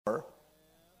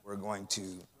We're going to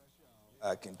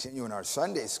continue in our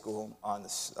Sunday school on the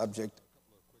subject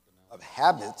of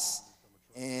habits,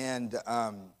 and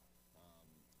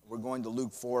we're going to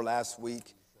Luke 4. Last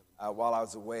week, while I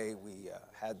was away, we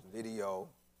had the video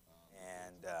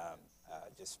and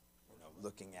just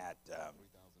looking at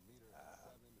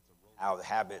how the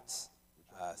habits,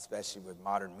 especially with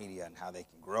modern media, and how they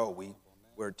can grow.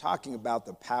 We're talking about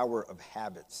the power of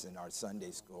habits in our Sunday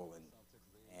school, and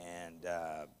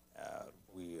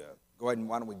we go ahead and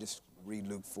why don't we just read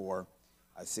Luke 4,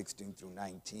 16 through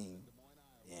 19,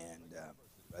 and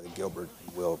Brother Gilbert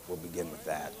will begin with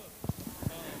that.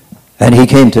 And he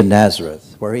came to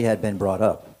Nazareth, where he had been brought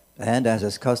up. And as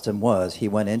his custom was, he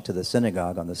went into the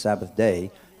synagogue on the Sabbath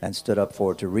day and stood up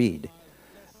for to read.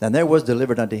 Then there was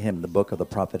delivered unto him the book of the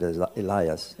prophet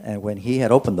Elias. And when he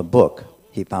had opened the book,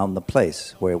 he found the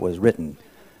place where it was written,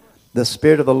 The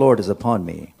Spirit of the Lord is upon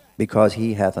me, because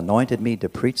he hath anointed me to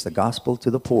preach the gospel to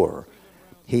the poor.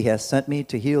 He hath sent me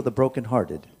to heal the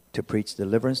brokenhearted, to preach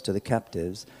deliverance to the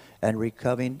captives, and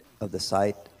recovering of the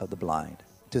sight of the blind,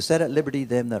 to set at liberty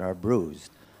them that are bruised,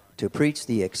 to preach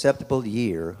the acceptable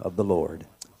year of the Lord.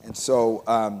 And so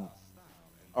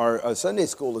our Sunday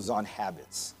school is on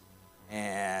habits,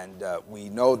 and we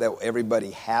know that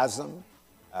everybody has them.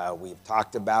 We've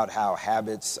talked about how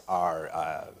habits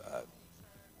are,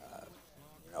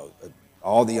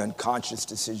 all the unconscious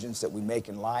decisions that we make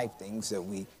in life, things that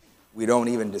we don't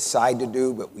even decide to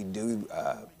do, but we do.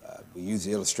 We use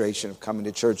the illustration of coming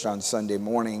to church on Sunday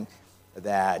morning,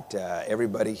 that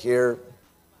everybody here,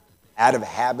 out of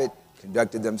habit,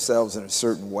 conducted themselves in a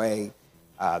certain way,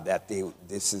 that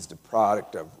this is the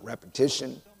product of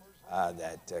repetition,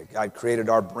 that God created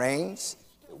our brains,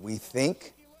 that we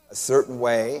think a certain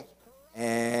way,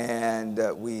 and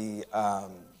we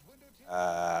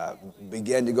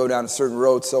begin to go down a certain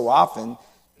road so often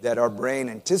that our brain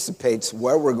anticipates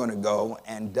where we're going to go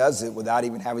and does it without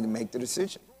even having to make the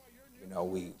decision.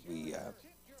 We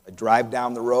drive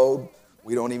down the road,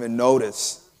 we don't even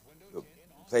notice the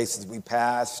places we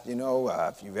passed.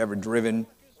 If you've ever driven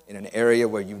in an area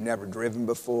where you've never driven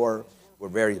before, we're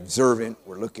very observant,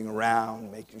 we're looking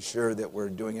around, making sure that we're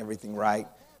doing everything right.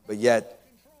 But yet,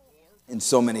 in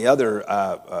so many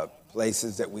other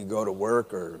places that we go to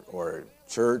work or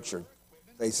church or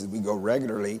places we go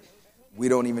regularly, we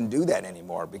don't even do that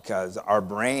anymore because our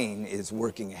brain is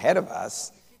working ahead of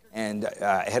us and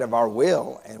ahead of our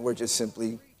will, and we're just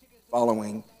simply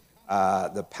following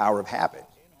the power of habit.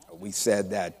 We said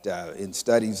that in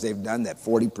studies they've done that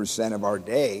 40% of our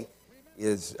day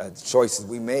is choices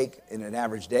we make in an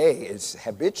average day is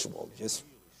habitual.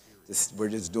 We're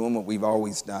just doing what we've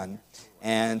always done.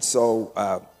 And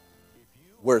so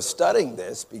we're studying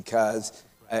this because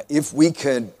if we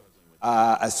could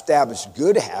establish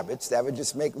good habits, that would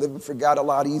just make living for God a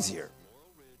lot easier,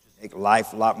 make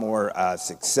life a lot more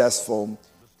successful.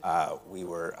 We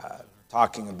were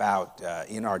talking about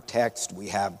in our text, we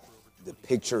have the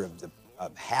picture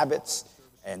of habits,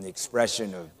 and the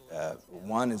expression of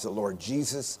one is the Lord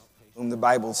Jesus, whom the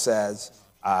Bible says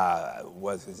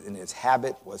was in his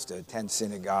habit was to attend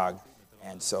synagogue.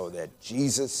 And so that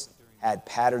Jesus had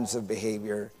patterns of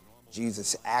behavior.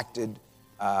 Jesus acted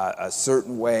a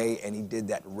certain way, and he did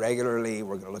that regularly.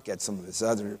 We're going to look at some of his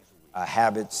other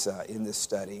habits in this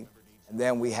study. And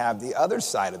then we have the other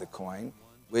side of the coin,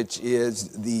 which is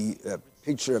the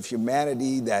picture of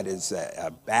humanity that is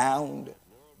bound,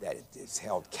 that is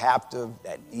held captive,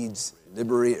 that needs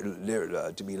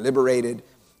to be liberated.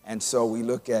 And so we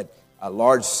look at a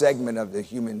large segment of the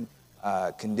human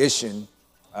condition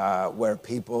where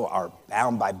people are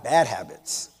bound by bad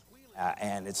habits.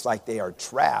 And it's like they are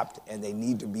trapped and they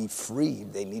need to be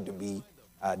freed. They need to be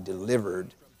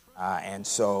delivered. And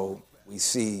so we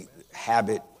see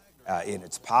habit in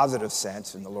its positive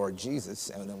sense in the Lord Jesus.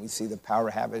 And then we see the power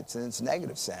of habits in its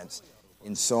negative sense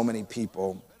in so many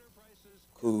people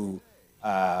who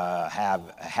have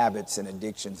habits and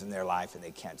addictions in their life and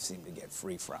they can't seem to get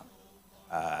free from.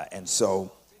 And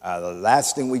so the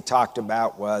last thing we talked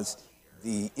about was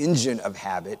the engine of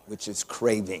habit, which is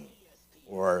craving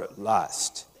or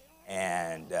lust.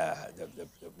 And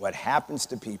what happens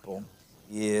to people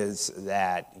is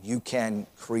that you can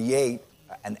create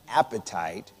an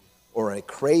appetite or a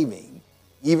craving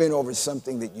even over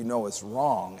something that you know is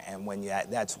wrong, and when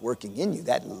that's working in you,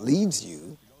 that leads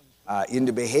you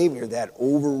into behavior that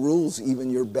overrules even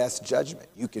your best judgment.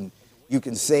 You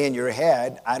can say in your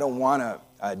head, I don't want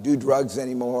to do drugs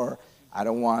anymore, I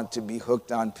don't want to be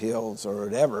hooked on pills or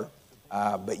whatever,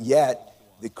 but yet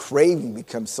the craving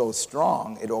becomes so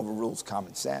strong, it overrules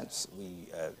common sense. We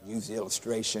use the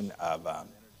illustration of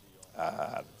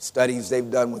studies they've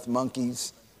done with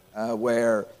monkeys,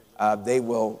 where they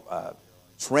will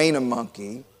train a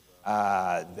monkey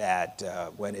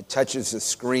that when it touches the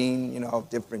screen,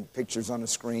 different pictures on the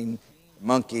screen, the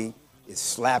monkey is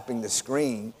slapping the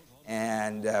screen,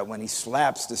 and when he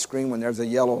slaps the screen, when there's a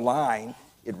yellow line,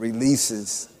 it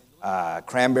releases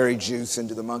cranberry juice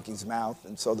into the monkey's mouth,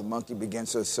 and so the monkey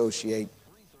begins to associate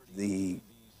the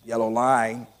yellow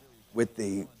line with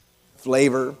the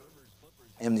flavor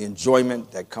and the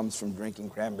enjoyment that comes from drinking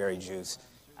cranberry juice.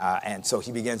 And so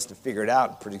he begins to figure it out.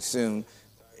 And pretty soon,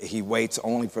 he waits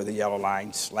only for the yellow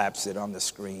line, slaps it on the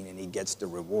screen, and he gets the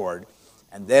reward.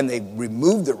 And then they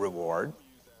remove the reward,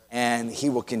 and he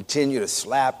will continue to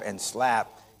slap and slap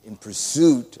in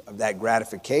pursuit of that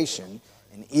gratification.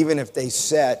 And even if they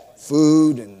set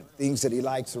food and things that he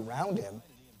likes around him,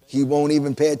 he won't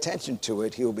even pay attention to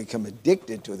it. He'll become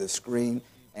addicted to the screen,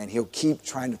 and he'll keep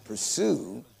trying to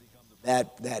pursue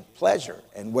that pleasure.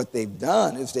 And what they've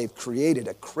done is they've created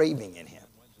a craving in him.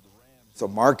 So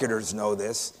marketers know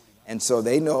this, and so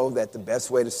they know that the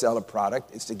best way to sell a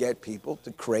product is to get people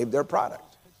to crave their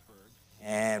product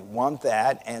and want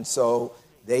that. And so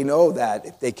they know that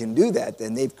if they can do that,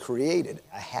 then they've created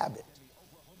a habit.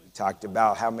 We talked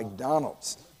about how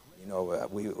McDonald's,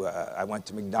 I went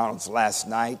to McDonald's last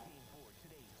night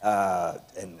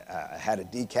and had a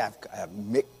decaf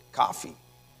Mick coffee,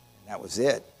 and that was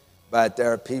it. But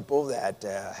there are people that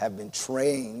have been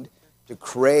trained to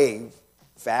crave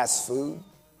fast food,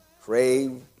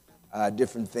 crave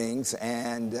different things,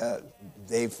 and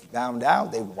they've found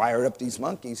out, they've wired up these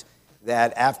monkeys,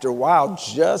 that after a while,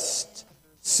 just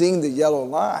seeing the yellow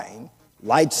line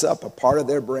lights up a part of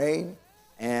their brain,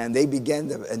 and they begin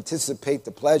to anticipate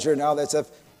the pleasure and all that stuff,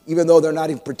 even though they're not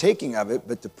even partaking of it,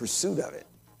 but the pursuit of it.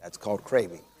 That's called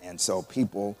craving. And so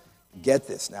people get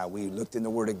this. Now, we looked in the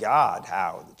Word of God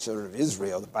how the children of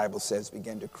Israel, the Bible says,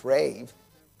 began to crave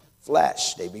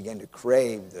flesh. They began to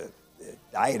crave the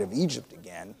diet of Egypt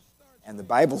again. And the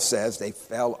Bible says they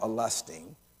fell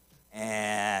a-lusting.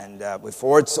 And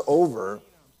before it's over,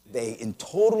 they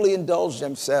totally indulged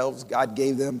themselves. God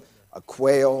gave them a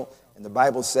quail. And the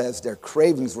Bible says their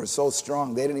cravings were so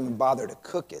strong, they didn't even bother to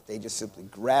cook it. They just simply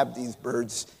grabbed these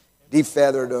birds,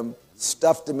 defeathered them,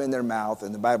 stuffed them in their mouth.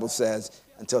 And the Bible says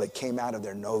until it came out of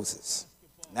their noses.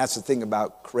 And that's the thing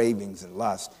about cravings and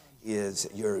lust, is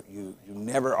you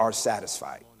never are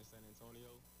satisfied.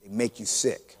 They make you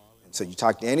sick. And so you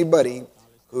talk to anybody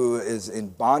who is in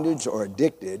bondage or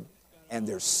addicted, and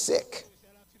they're sick.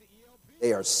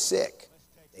 They are sick.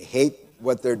 They hate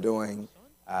what they're doing.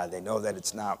 They know that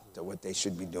it's not what they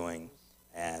should be doing,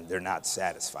 and they're not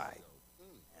satisfied.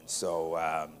 And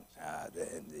so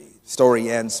the story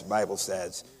ends, the Bible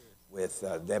says, with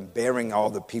them burying all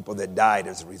the people that died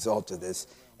as a result of this,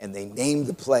 and they named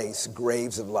the place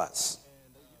Graves of Lust.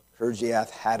 Kirjath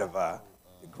Hadavah,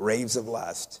 the Graves of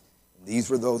Lust. And these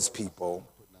were those people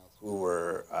who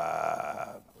were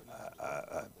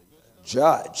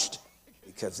judged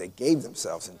because they gave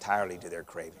themselves entirely to their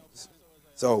cravings.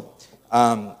 So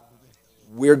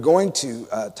we're going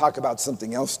to talk about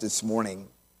something else this morning,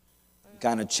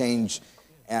 kind of change.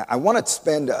 I want to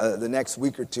spend the next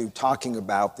week or two talking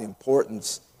about the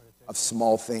importance of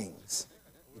small things.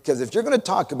 Because if you're going to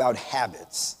talk about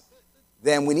habits,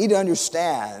 then we need to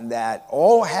understand that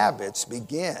all habits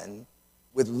begin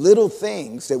with little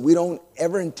things that we don't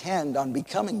ever intend on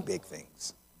becoming big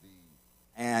things.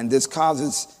 And this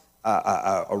causes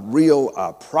a real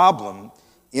problem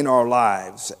in our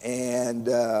lives. And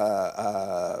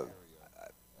let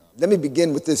me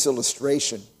begin with this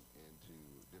illustration.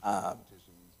 In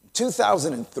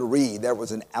 2003, there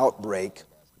was an outbreak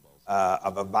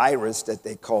of a virus that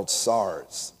they called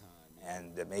SARS.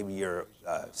 And maybe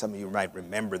some of you might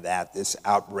remember that. This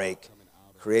outbreak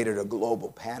created a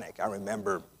global panic. I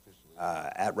remember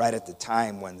right at the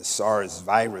time when the SARS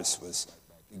virus was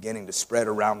beginning to spread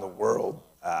around the world,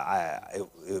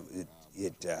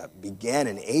 it began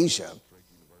in Asia.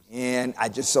 And I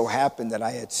just so happened that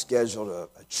I had scheduled a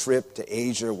trip to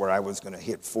Asia where I was going to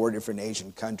hit 4 different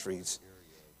Asian countries.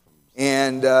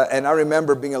 And I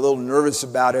remember being a little nervous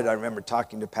about it. I remember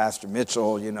talking to Pastor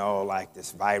Mitchell, like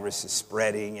this virus is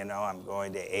spreading, I'm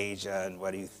going to Asia, and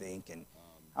what do you think? And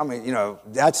I mean,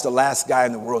 that's the last guy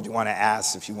in the world you want to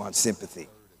ask if you want sympathy.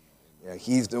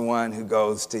 He's the one who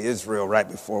goes to Israel right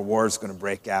before war is going to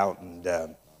break out.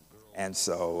 And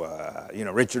so,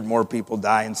 Richard, more people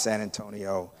die in San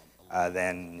Antonio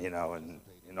than,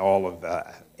 in all of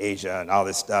Asia and all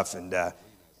this stuff.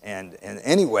 And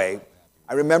anyway,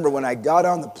 I remember when I got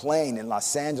on the plane in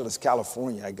Los Angeles,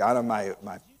 California, I got on my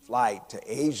flight to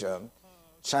Asia,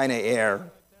 China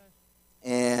Air,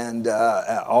 and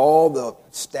all the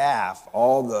staff,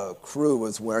 all the crew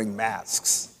was wearing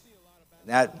masks.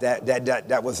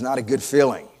 That was not a good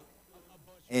feeling.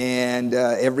 And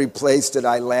every place that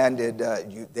I landed,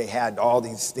 they had all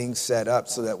these things set up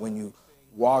so that when you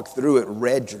walk through, it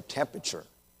read your temperature.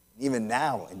 Even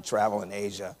now in travel in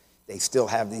Asia, they still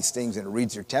have these things and it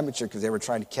reads your temperature because they were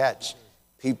trying to catch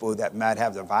people that might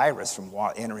have the virus from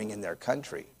entering in their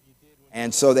country.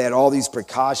 And so they had all these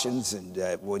precautions, and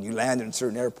when you landed in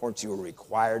certain airports, you were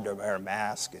required to wear a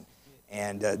mask.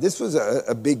 And this was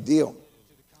a big deal.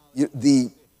 The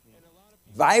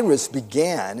virus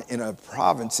began in a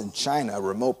province in China, a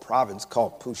remote province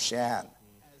called Pushan.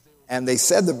 And they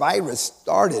said the virus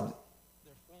started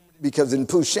because in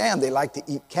Pushan, they like to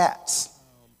eat cats.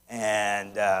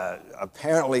 And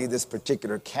apparently this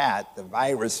particular cat, the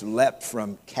virus leapt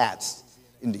from cats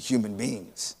into human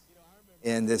beings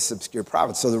in this obscure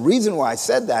province. So the reason why I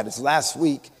said that is last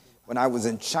week when I was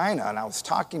in China and I was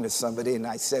talking to somebody and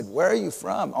I said, "Where are you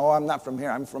from?" "Oh, I'm not from here.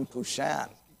 I'm from Pushan."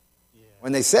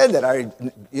 When they said that, I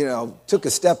took a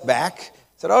step back,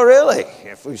 said, "Oh, really?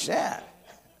 Yeah, Pushan."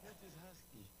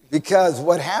 Because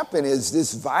what happened is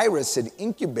this virus had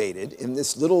incubated in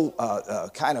this little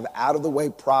kind of out-of-the-way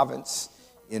province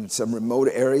in some remote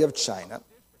area of China.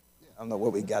 I don't know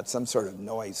what we got, some sort of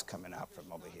noise coming out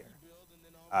from over here.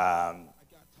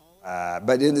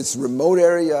 But in this remote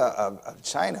area of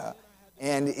China,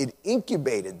 and it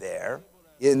incubated there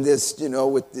in this,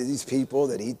 with these people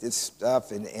that eat this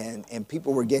stuff, and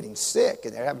people were getting sick,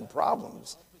 and they're having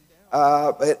problems.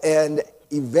 And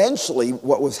eventually,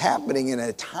 what was happening in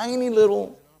a tiny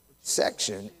little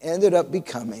section ended up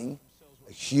becoming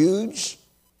a huge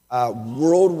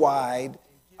worldwide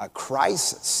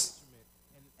crisis.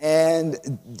 And,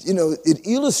 it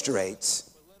illustrates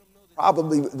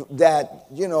probably that,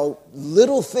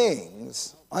 little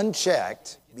things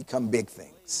unchecked become big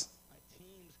things.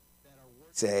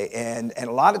 And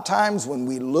a lot of times when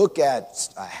we look at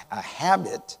a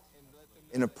habit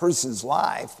in a person's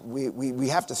life, we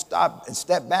have to stop and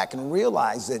step back and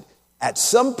realize that at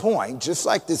some point, just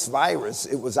like this virus,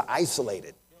 it was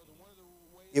isolated.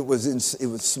 It was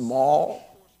small.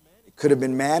 It could have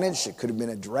been managed. It could have been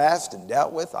addressed and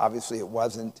dealt with. Obviously, it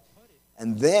wasn't.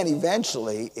 And then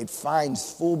eventually, it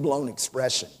finds full-blown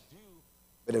expression.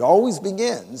 But it always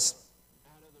begins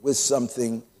with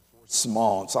something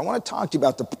small. So I want to talk to you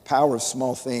about the power of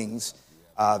small things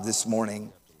this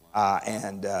morning.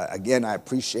 And again, I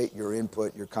appreciate your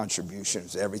input, your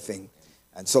contributions, everything.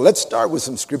 And so let's start with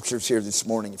some scriptures here this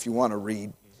morning, if you want to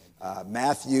read.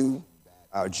 Matthew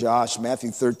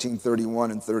 13,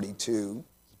 31 and 32.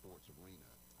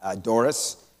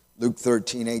 Doris, Luke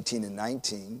 13, 18 and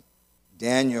 19.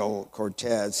 Daniel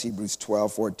Cortez, Hebrews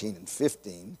 12, 14 and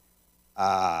 15.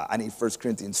 I need 1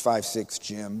 Corinthians 5, 6,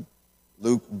 Jim.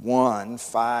 Luke 1,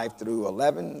 5 through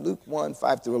 11. Luke 1,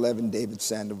 5 through 11, David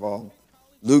Sandoval.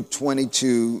 Luke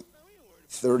 22,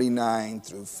 39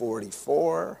 through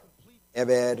 44,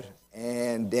 Ebed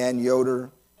and Dan Yoder,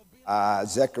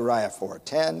 Zechariah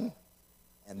 4:10,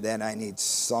 and then I need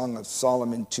Song of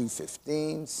Solomon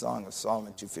 2:15, Song of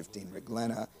Solomon 2:15, Rick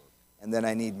Glenna, and then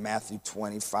I need Matthew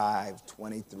 25,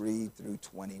 23 through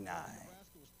 29.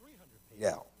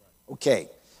 Yeah, okay.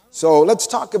 So let's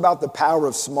talk about the power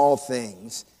of small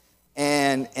things,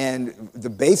 and the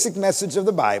basic message of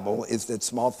the Bible is that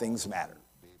small things matter.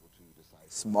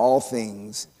 Small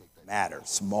things matter.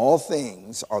 Small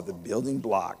things are the building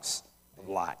blocks of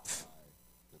life.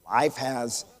 Life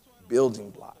has building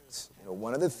blocks.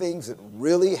 One of the things that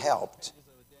really helped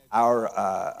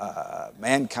our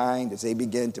mankind as they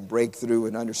begin to break through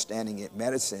in understanding it,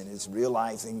 medicine, is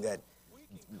realizing that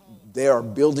there are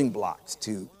building blocks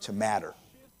to matter,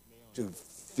 to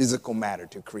physical matter,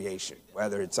 to creation.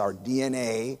 Whether it's our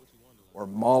DNA or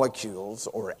molecules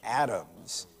or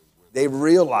atoms, they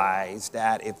realize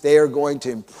that if they are going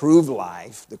to improve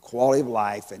life, the quality of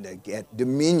life, and to get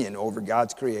dominion over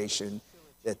God's creation,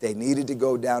 that they needed to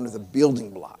go down to the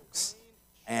building blocks.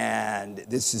 And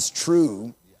this is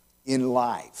true in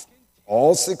life.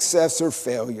 All success or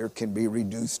failure can be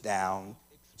reduced down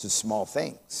to small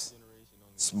things,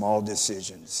 small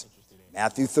decisions.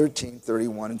 Matthew 13,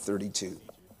 31 and 32.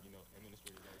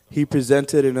 He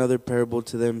presented another parable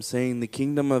to them, saying, "The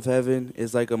kingdom of heaven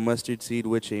is like a mustard seed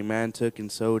which a man took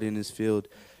and sowed in his field.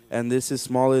 And this is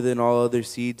smaller than all other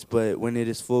seeds, but when it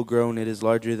is full grown, it is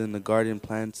larger than the garden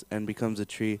plants and becomes a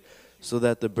tree, so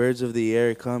that the birds of the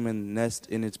air come and nest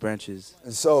in its branches."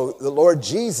 And so the Lord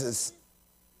Jesus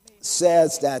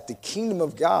says that the kingdom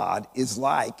of God is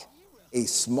like a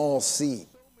small seed.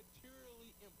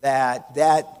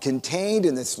 That contained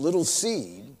in this little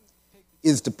seed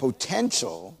is the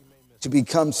potential to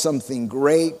become something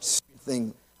great,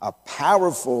 something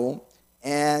powerful,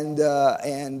 and he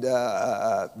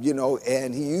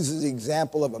uses the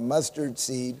example of a mustard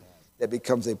seed that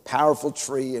becomes a powerful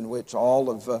tree in which all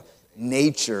of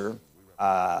nature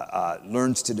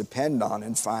learns to depend on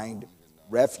and find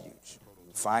refuge.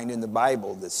 We find in the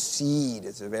Bible the seed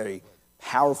is a very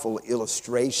powerful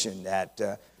illustration that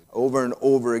over and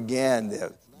over again,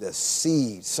 the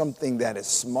seed, something that is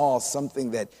small,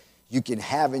 something that you can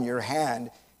have in your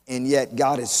hand, and yet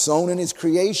God has sown in his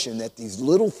creation that these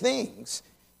little things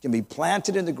can be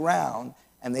planted in the ground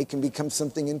and they can become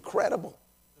something incredible.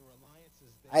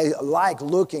 I like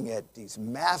looking at these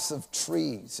massive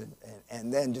trees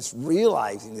and then just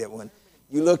realizing that when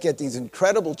you look at these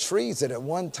incredible trees that at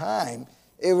one time,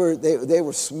 they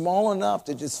were small enough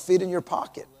to just fit in your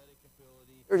pocket.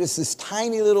 They're just this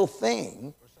tiny little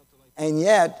thing, and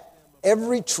yet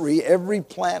every tree, every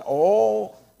plant,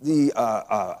 all the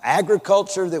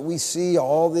agriculture that we see,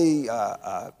 all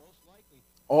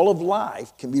of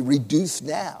life can be reduced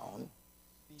down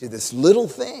to this little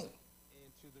thing.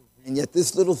 And yet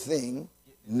this little thing,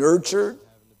 nurtured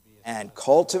and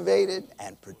cultivated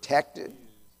and protected,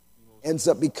 ends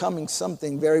up becoming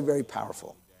something very, very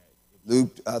powerful.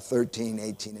 Luke 13,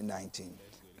 18, and 19.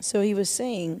 So he was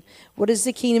saying, what is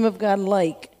the kingdom of God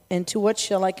like, and to what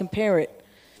shall I compare it?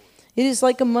 It is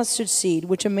like a mustard seed,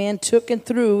 which a man took and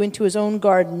threw into his own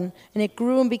garden, and it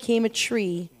grew and became a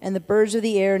tree, and the birds of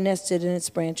the air nested in its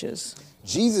branches.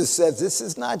 Jesus says this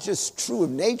is not just true of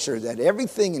nature, that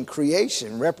everything in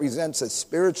creation represents a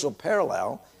spiritual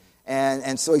parallel.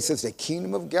 And so he says the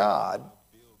kingdom of God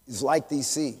is like these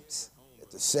seeds.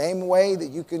 The same way that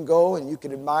you can go and you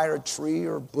can admire a tree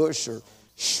or a bush or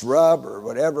shrub or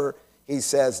whatever, he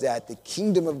says that the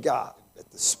kingdom of God,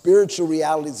 that the spiritual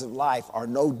realities of life are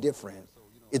no different.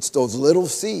 It's those little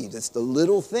seeds, it's the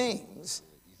little things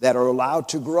that are allowed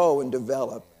to grow and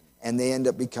develop, and they end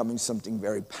up becoming something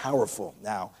very powerful.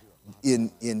 Now,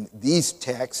 in these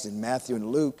texts, in Matthew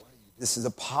and Luke, this is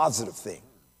a positive thing.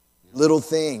 Little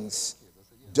things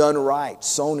done right,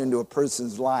 sown into a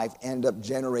person's life, end up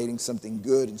generating something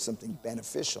good and something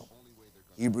beneficial.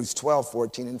 Hebrews 12,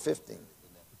 14, and 15.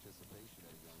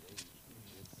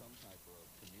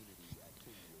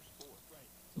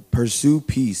 Pursue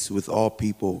peace with all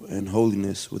people and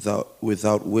holiness,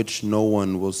 without which no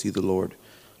one will see the Lord.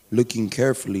 Looking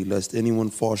carefully, lest anyone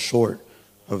fall short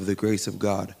of the grace of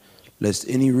God, lest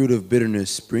any root of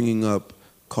bitterness springing up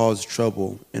cause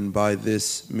trouble, and by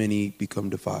this many become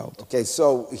defiled. Okay,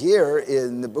 so here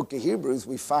in the book of Hebrews,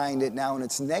 we find it now in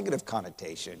its negative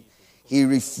connotation. He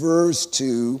refers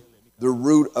to the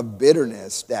root of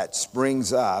bitterness that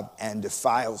springs up and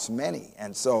defiles many.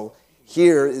 And so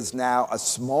here is now a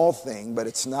small thing, but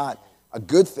it's not a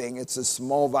good thing, it's a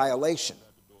small violation.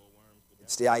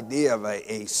 It's the idea of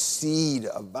a seed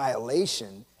of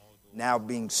violation now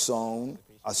being sown,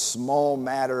 a small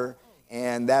matter,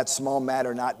 and that small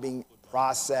matter not being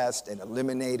processed and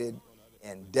eliminated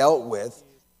and dealt with.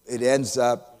 It ends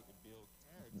up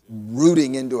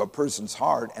rooting into a person's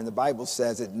heart, and the Bible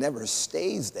says it never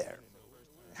stays there.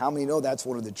 How many know that's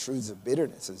one of the truths of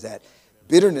bitterness, is that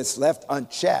bitterness left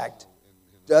unchecked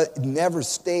never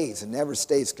stays and never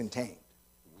stays contained.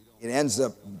 It ends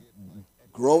up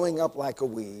growing up like a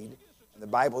weed, and the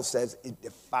Bible says it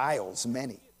defiles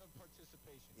many.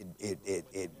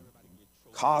 It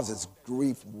causes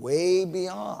grief way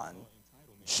beyond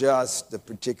just the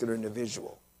particular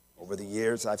individual. Over the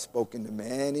years, I've spoken to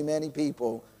many, many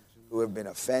people who have been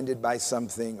offended by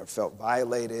something or felt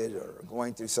violated or are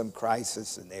going through some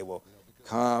crisis, and they will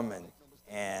come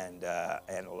and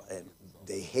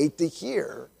they hate to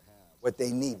hear what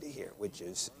they need to hear, which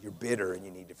is you're bitter and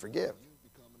you need to forgive.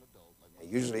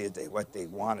 Usually what they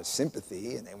want is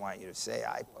sympathy, and they want you to say,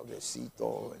 ay,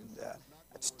 pobrecito, and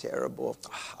that's terrible,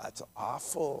 that's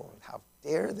awful, how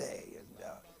dare they?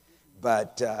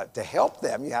 But to help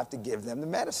them, you have to give them the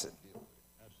medicine.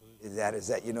 That is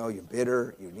that, you're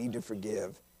bitter, you need to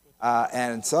forgive.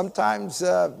 And sometimes,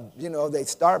 they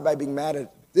start by being mad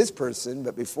at this person,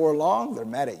 but before long, they're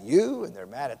mad at you, and they're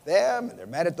mad at them, and they're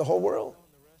mad at the whole world.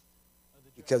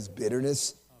 Because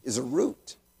bitterness is a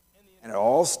root. And it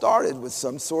all started with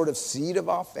some sort of seed of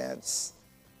offense.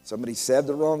 Somebody said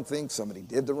the wrong thing, somebody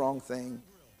did the wrong thing.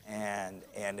 And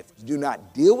if you do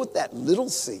not deal with that little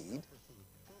seed,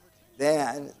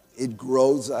 then it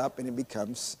grows up and it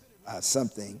becomes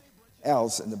something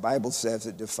else. And the Bible says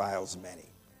it defiles many.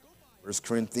 1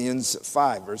 Corinthians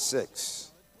 5, verse 6.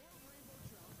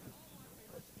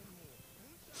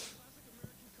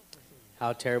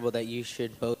 How terrible that you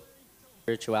should boast in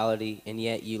spirituality, and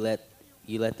yet you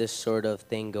you let this sort of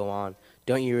thing go on,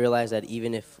 don't you realize that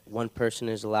even if one person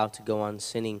is allowed to go on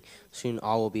sinning, soon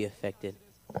all will be affected?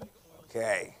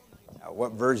 Okay. Now,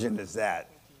 what version is that?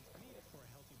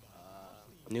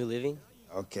 New Living?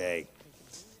 Okay.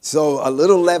 So a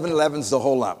little leaven leavens the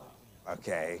whole lump.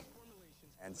 Okay.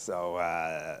 And so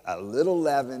a little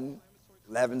leaven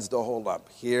leavens the whole lump.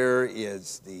 Here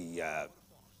is the,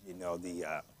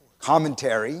 the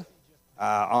commentary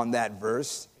on that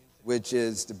verse, which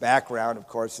is the background, of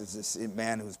course, is this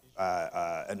man who's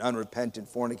an unrepentant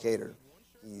fornicator.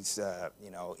 He's,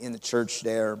 in the church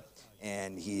there,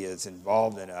 and he is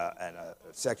involved in a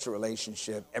sexual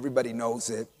relationship. Everybody knows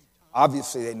it.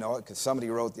 Obviously, they know it because somebody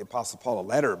wrote the Apostle Paul a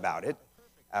letter about it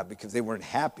because they weren't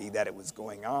happy that it was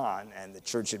going on, and the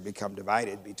church had become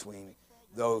divided between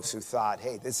those who thought,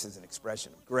 hey, this is an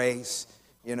expression of grace,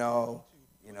 God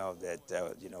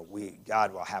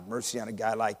will have mercy on a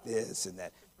guy like this, and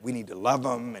that we need to love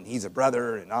him, and he's a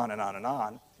brother, and on and on and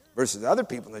on. Versus other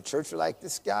people in the church are like,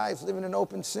 this guy's living in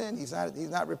open sin. He's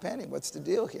not repenting. What's the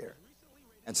deal here?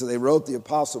 And so they wrote the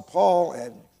Apostle Paul,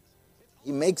 and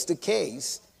he makes the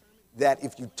case that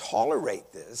if you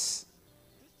tolerate this,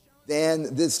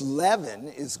 then this leaven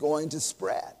is going to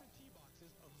spread.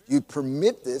 If you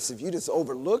permit this, if you just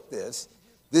overlook this,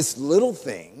 this little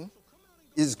thing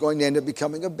is going to end up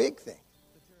becoming a big thing.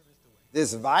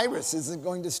 This virus isn't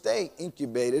going to stay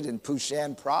incubated in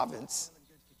Pushan province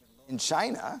in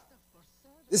China.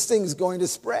 This thing is going to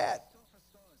spread.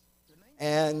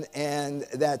 And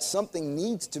that something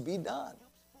needs to be done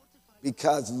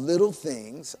because little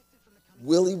things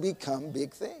will become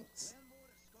big things.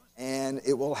 And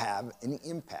it will have an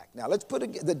impact. Now, let's put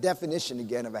the definition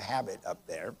again of a habit up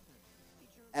there.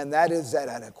 And that is that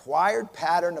an acquired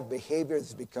pattern of behavior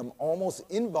has become almost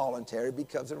involuntary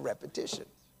because of repetition.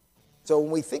 So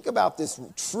when we think about this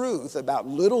truth about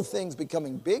little things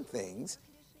becoming big things,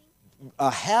 a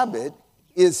habit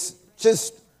is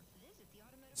just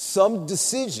some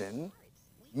decision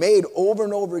made over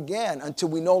and over again until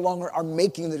we no longer are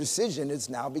making the decision. It's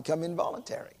now become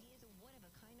involuntary.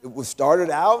 It was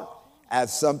started out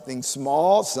as something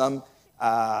small,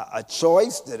 a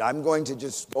choice that I'm going to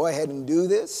just go ahead and do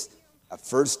this. A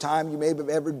first time you maybe have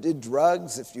ever did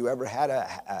drugs, if you ever had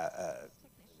a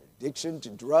addiction to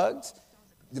drugs,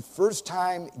 the first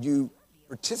time you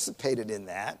participated in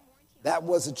that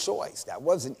was a choice. That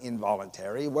wasn't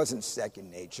involuntary. It wasn't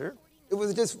second nature. It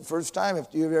was just the first time if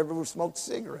you ever smoked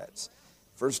cigarettes.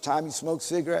 First time you smoked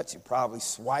cigarettes, you probably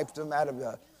swiped them out of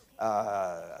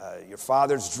your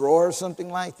father's drawer or something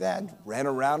like that, ran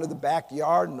around to the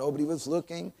backyard, nobody was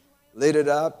looking, lit it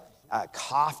up,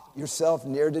 coughed yourself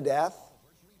near to death,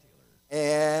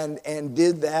 and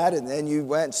did that, and then you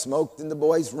went and smoked in the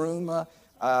boys' room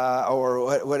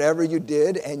or whatever you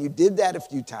did, and you did that a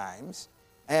few times,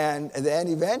 and then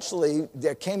eventually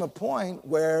there came a point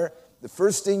where the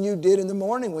first thing you did in the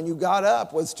morning when you got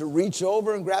up was to reach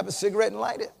over and grab a cigarette and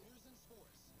light it.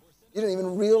 You didn't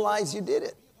even realize you did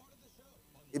it.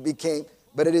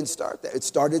 But it didn't start there. It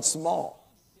started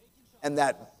small. And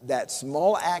that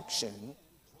small action,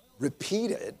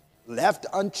 repeated, left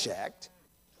unchecked,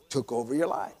 took over your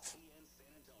life.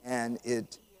 And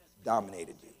it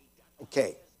dominated you.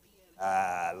 Okay,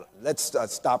 let's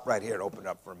stop right here and open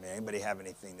up for a minute. Anybody have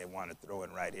anything they want to throw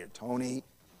in right here? Tony,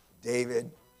 David,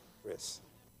 Chris.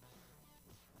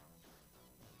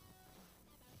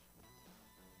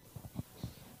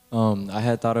 I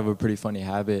had thought of a pretty funny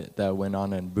habit that went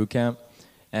on in boot camp,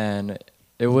 and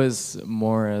it was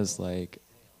more as like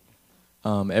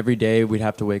every day we'd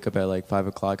have to wake up at like 5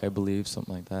 o'clock, I believe,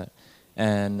 something like that.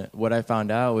 And what I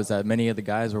found out was that many of the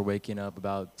guys were waking up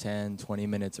about 10, 20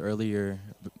 minutes earlier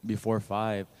before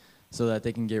 5 so that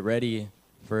they can get ready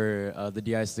for the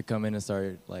DIs to come in and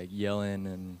start like yelling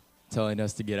and telling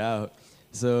us to get out.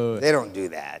 So they don't do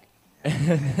that.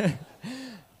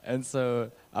 And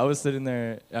so I was sitting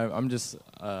there.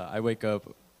 I wake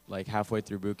up like halfway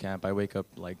through boot camp. I wake up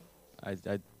like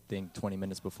I think 20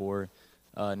 minutes before,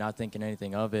 not thinking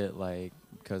anything of it, like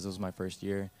because it was my first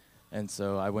year. And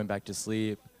so I went back to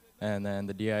sleep, and then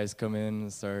the DIs come in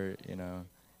and start,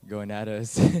 going at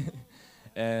us.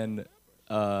 And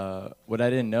what I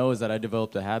didn't know is that I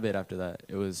developed a habit after that.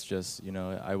 It was just,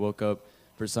 I woke up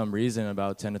for some reason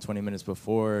about 10 to 20 minutes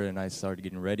before, and I started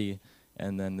getting ready,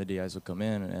 and then the DIs would come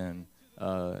in, and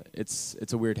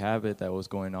it's a weird habit that was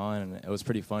going on, and it was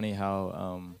pretty funny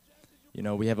how,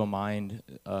 we have a mind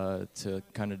to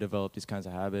kind of develop these kinds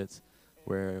of habits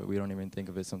where we don't even think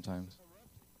of it sometimes.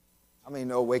 I mean,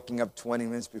 waking up 20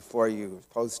 minutes before you're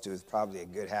supposed to is probably a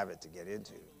good habit to get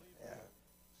into. Yeah.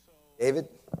 David?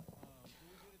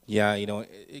 Yeah,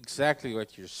 exactly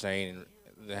what you're saying.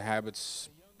 the habits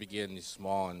begin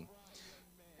small,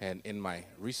 and in my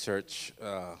research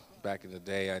back in the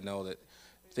day, I know that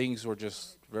things were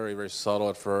just very, very subtle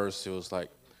at first. It was like,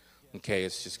 okay,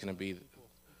 it's just going to be,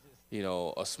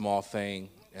 a small thing,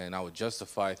 and I would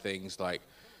justify things like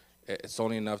it's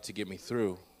only enough to get me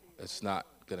through. It's not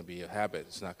going to be a habit.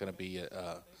 It's not going to be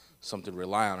something to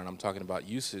rely on, and I'm talking about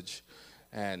usage.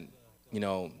 And,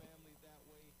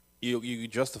 you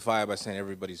justify it by saying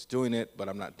everybody's doing it, but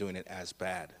I'm not doing it as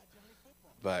bad.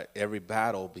 But every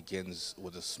battle begins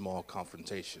with a small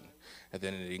confrontation, and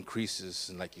then it increases.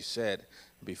 And like you said,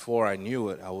 before I knew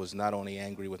it, I was not only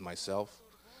angry with myself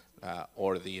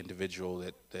or the individual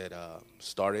that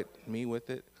started me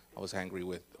with it. I was angry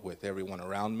with everyone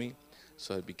around me.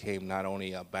 So it became not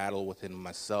only a battle within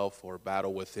myself or a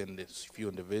battle within these few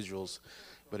individuals,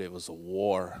 but it was a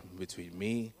war between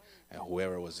me and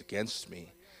whoever was against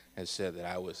me, and said that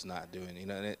I was not doing,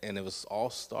 and it was all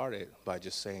started by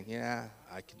just saying, yeah,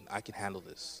 I can handle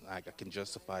this. I can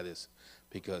justify this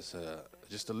because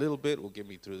just a little bit will get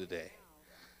me through the day.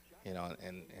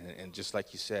 And just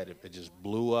like you said, it just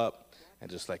blew up, and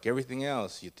just like everything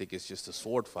else, you think it's just a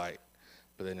sword fight,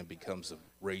 but then it becomes a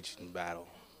raging battle.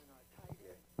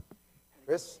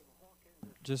 Chris?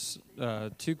 Just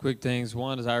two quick things.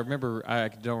 One is I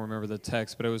don't remember the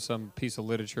text, but it was some piece of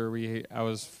literature I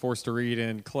was forced to read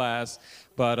in class.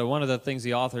 But one of the things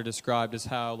the author described is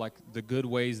how like the good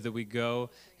ways that we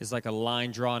go is like a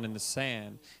line drawn in the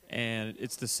sand. And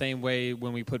it's the same way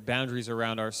when we put boundaries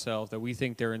around ourselves that we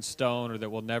think they're in stone or that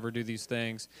we'll never do these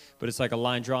things. But it's like a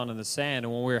line drawn in the sand.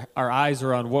 And when our eyes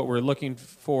are on what we're looking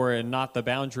for and not the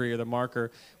boundary or the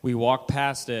marker, we walk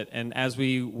past it. And as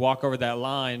we walk over that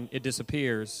line, it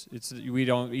disappears. We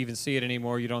don't even see it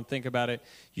anymore. You don't think about it.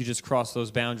 You just cross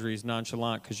those boundaries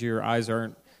nonchalant because your eyes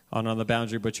aren't on the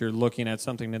boundary, but you're looking at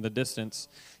something in the distance.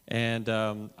 And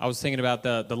I was thinking about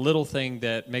the little thing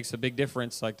that makes a big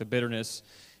difference, like the bitterness.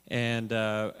 And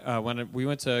when we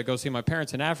went to go see my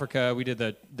parents in Africa, we did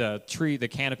the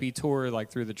canopy tour,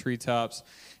 like through the treetops.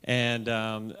 And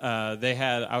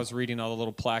I was reading all the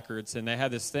little placards, and they had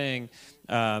this thing,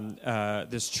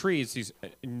 this tree, it's these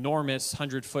enormous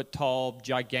 100-foot tall,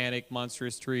 gigantic,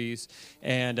 monstrous trees.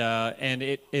 And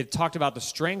it talked about the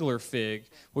strangler fig,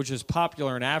 which is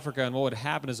popular in Africa. And what would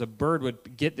happen is a bird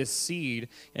would get this seed,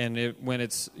 and when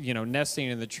it's nesting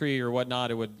in the tree or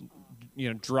whatnot, it would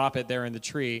drop it there in the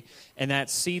tree, and that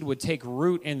seed would take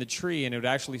root in the tree, and it would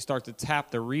actually start to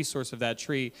tap the resource of that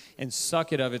tree and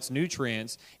suck it of its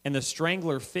nutrients. And the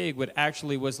strangler fig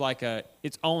was like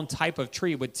its own type of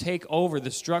tree, would take over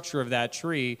the structure of that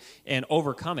tree and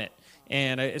overcome it.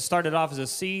 And it started off as a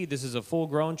seed. This is a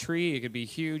full-grown tree. It could be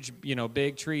huge,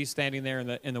 big tree standing there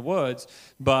in the woods.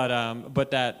 But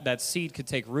that seed could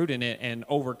take root in it and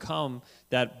overcome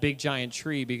that big giant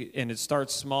tree. And it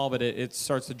starts small, but it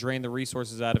starts to drain the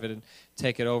resources out of it and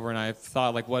take it over. And I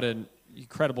thought, like, what an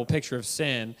incredible picture of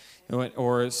sin,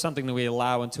 or something that we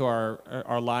allow into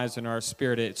our lives and our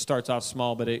spirit. It starts off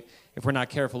small, but if we're not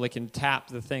careful, it can tap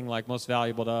the thing like most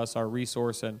valuable to us, our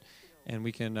resource, and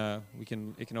it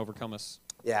can overcome us.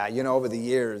 Yeah, over the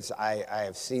years, I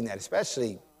have seen that,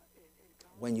 especially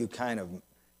when you kind of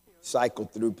cycle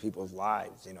through people's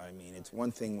lives. You know what I mean? It's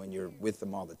one thing when you're with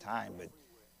them all the time,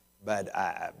 but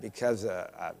because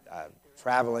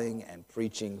traveling and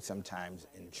preaching sometimes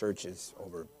in churches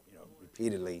over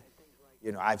repeatedly,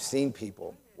 I've seen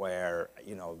people where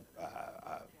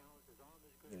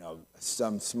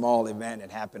some small event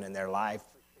had happened in their life.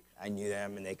 I knew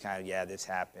them, and they kind of, this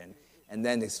happened. And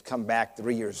then they come back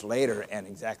 3 years later, and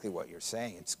exactly what you're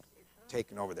saying, it's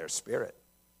taken over their spirit.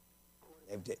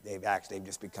 They've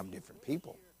just become different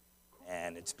people.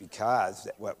 And it's because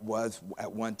what was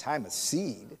at one time a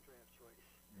seed,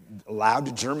 allowed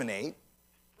to germinate,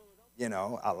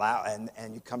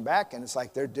 and you come back, and it's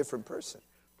like they're a different person.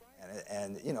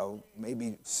 And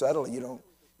maybe subtly, you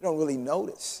don't really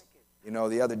notice.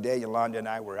 The other day, Yolanda and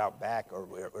I were out back, or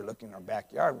we're looking in our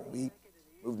backyard. When we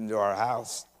moved into our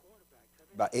house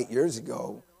about 8 years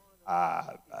ago,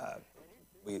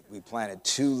 we planted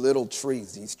 2 little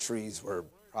trees. These trees were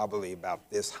probably about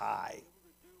this high.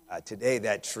 Today,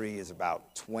 that tree is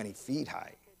about 20 feet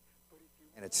high.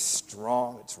 And it's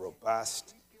strong, it's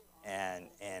robust, and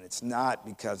it's not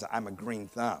because I'm a green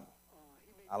thumb.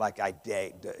 Not like I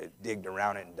digged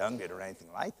around it and dunged it or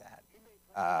anything like that.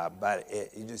 But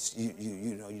you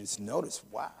just notice,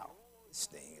 wow, this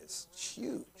thing is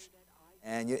huge.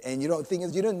 And you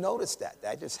didn't notice that.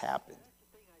 That just happened.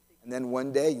 And then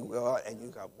one day you go out and you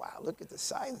go, wow, look at the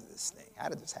size of this thing. How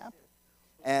did this happen?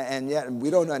 And yet we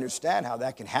don't understand how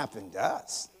that can happen to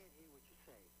us.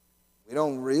 We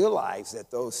don't realize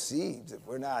that those seeds, if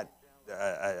we're not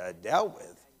dealt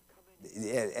with.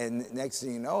 And next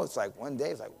thing you know, it's like one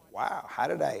day, it's like, wow, how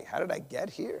did I get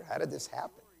here? How did this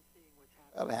happen?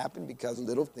 Well, it happened because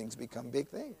little things become big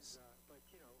things.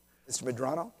 Mr.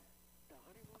 Medrano?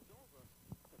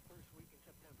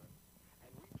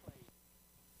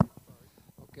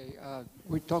 Okay,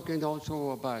 we're talking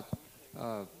also about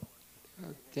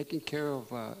taking care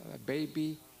of a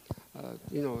baby.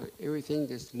 Everything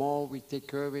that's small, we take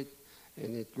care of it,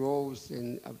 and it grows.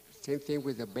 And same thing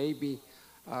with the baby.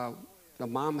 The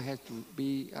mom has to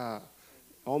be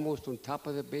almost on top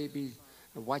of the baby,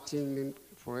 watching him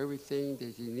for everything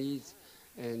that he needs.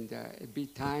 And it'd be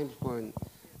times when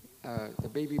the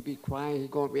baby be crying, he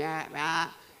go, yeah, yeah,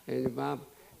 and the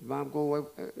mom go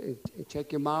and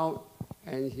check him out,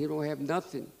 and he don't have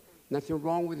nothing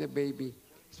wrong with the baby.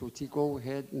 So she go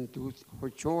ahead and do her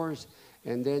chores,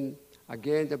 and then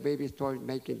again the baby starts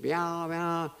making meow,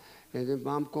 meow, and then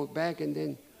mom goes back, and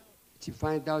then she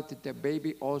finds out that the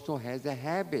baby also has a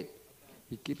habit.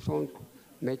 He keeps on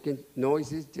making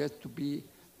noises just to be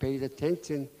paid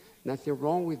attention. Nothing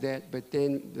wrong with that, but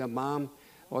then the mom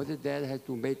or the dad has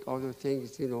to make other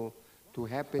things, to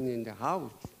happen in the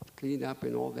house, clean up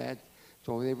and all that.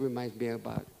 So it reminds me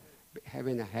about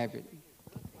having a habit.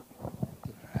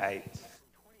 Right.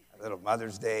 A little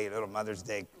Mother's Day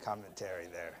commentary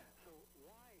there.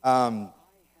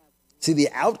 See, the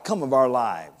outcome of our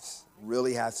lives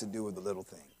really has to do with the little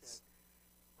things.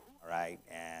 All right?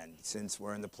 And since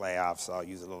we're in the playoffs, I'll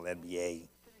use a little NBA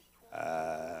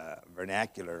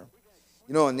vernacular.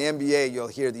 In the NBA, you'll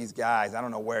hear these guys, I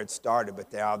don't know where it started,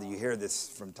 but you hear this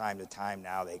from time to time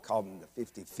now. They call them the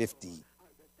 50-50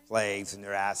 plays, and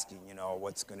they're asking,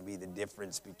 what's going to be the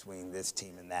difference between this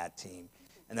team and that team.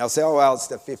 And they'll say, oh, well, it's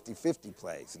the 50-50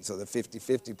 plays. And so the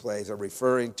 50-50 plays are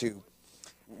referring to,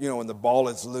 when the ball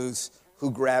is loose,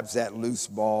 who grabs that loose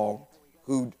ball,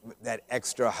 that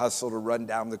extra hustle to run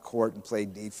down the court and play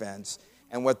defense.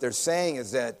 And what they're saying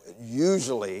is that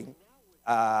usually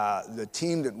the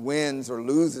team that wins or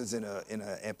loses in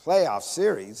a playoff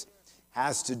series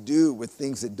has to do with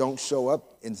things that don't show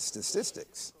up in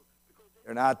statistics.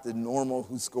 They're not the normal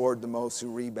who scored the most,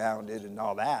 who rebounded, and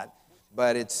all that.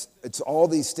 But it's all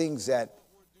these things that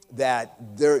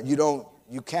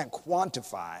you can't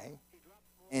quantify,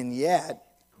 and yet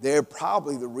they're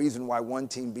probably the reason why one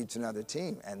team beats another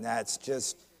team, and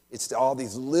it's all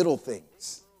these little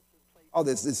things. Oh,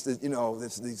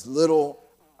 these little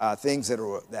things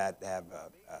that have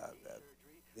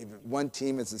one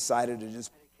team has decided to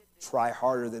just try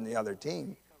harder than the other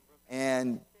team,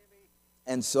 and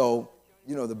so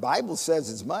the Bible says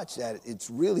as much that it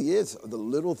really is the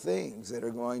little things that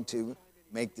are going to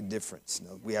make the difference.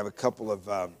 We have a couple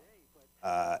of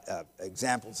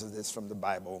examples of this from the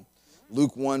Bible.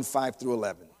 Luke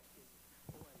 1:5-11.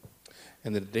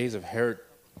 In the days of Herod,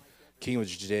 king of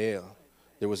Judea,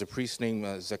 there was a priest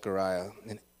named Zechariah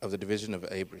of the division of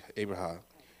Abraham,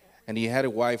 and he had a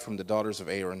wife from the daughters of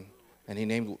Aaron,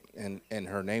 and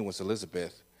her name was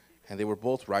Elizabeth. And they were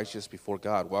both righteous before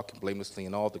God, walking blamelessly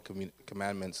in all the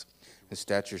commandments and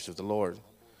statutes of the Lord.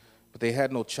 But they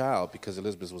had no child because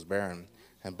Elizabeth was barren,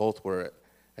 and both were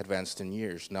advanced in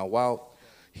years. Now, while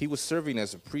he was serving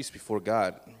as a priest before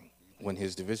God, when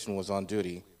his division was on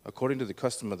duty, according to the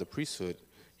custom of the priesthood,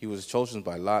 he was chosen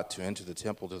by lot to enter the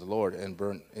temple to the Lord and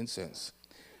burn incense.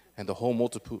 And the whole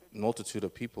multitude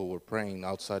of people were praying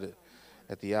outside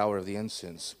at the hour of the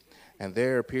incense. And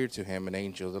there appeared to him an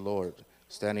angel of the Lord,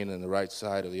 standing on the right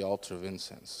side of the altar of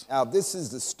incense. Now, this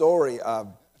is the story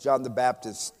of John the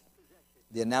Baptist,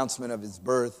 the announcement of his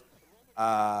birth.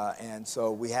 And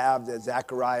so we have the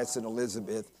Zacharias and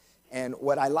Elizabeth. And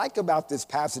what I like about this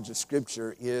passage of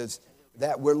Scripture is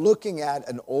that we're looking at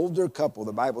an older couple.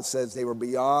 The Bible says they were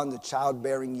beyond the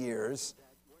childbearing years.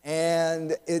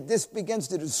 And this begins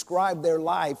to describe their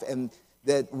life. And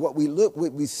that what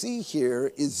we see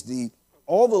here is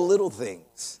all the little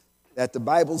things that the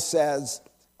Bible says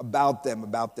about them,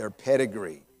 about their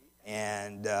pedigree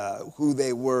and who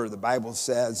they were. The Bible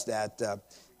says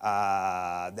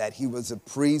that he was a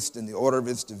priest in the order of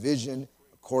his division,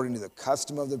 according to the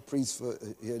custom of the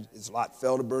priesthood. His lot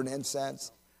fell to burn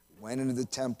incense, went into the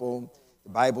temple.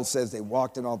 The Bible says they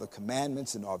walked in all the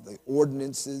commandments and all the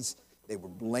ordinances. They were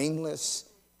blameless,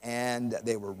 and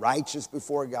they were righteous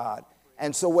before God.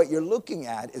 And so what you're looking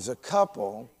at is a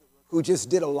couple who just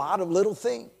did a lot of little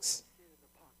things.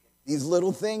 These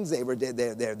little things,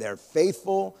 they're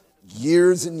faithful.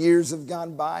 Years and years have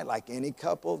gone by, like any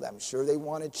couple. I'm sure they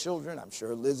wanted children. I'm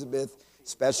sure Elizabeth,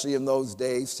 especially in those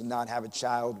days, to not have a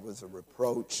child was a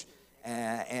reproach.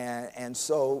 And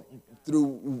so through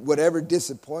whatever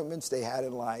disappointments they had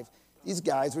in life, these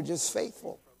guys were just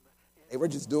faithful. They were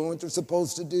just doing what they're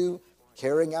supposed to do,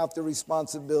 carrying out their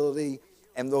responsibility,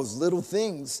 and those little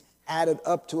things added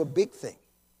up to a big thing.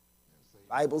 The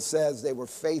Bible says they were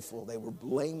faithful, they were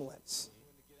blameless,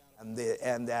 and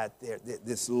that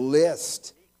this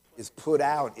list is put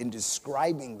out in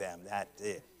describing them,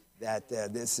 that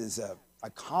this is a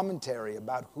commentary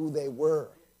about who they were.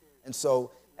 And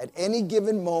so at any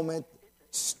given moment,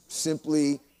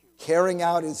 simply carrying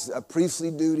out his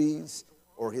priestly duties,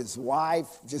 or his wife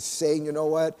just saying, you know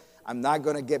what, I'm not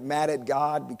going to get mad at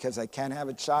God because I can't have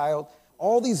a child.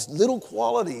 All these little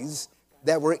qualities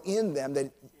that were in them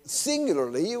that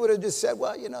singularly you would have just said,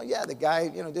 well, yeah, the guy,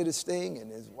 did his thing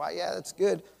and his wife, yeah, that's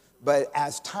good. But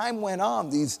as time went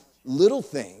on, these little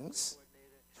things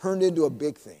turned into a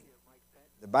big thing.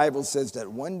 The Bible says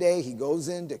that one day he goes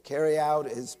in to carry out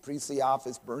his priestly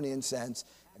office, burn incense,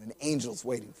 and an angel's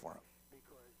waiting for him.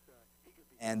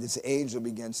 And this angel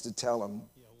begins to tell him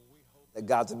that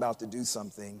God's about to do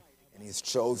something, and he's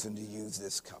chosen to use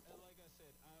this couple.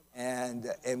 And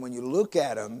when you look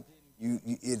at them,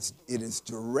 it is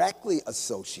directly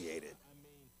associated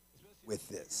with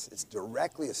this. It's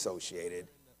directly associated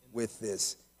with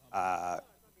this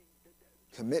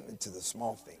commitment to the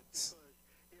small things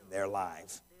in their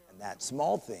life. And that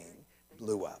small thing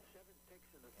blew up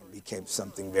and became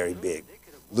something very big.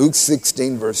 Luke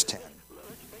 16, verse 10.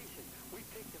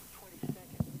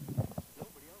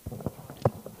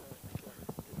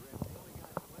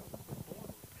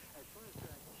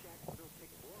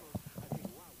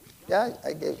 Yeah,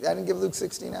 I didn't give Luke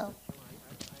 16 out.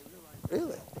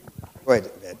 Really? Go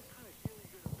ahead, Ed.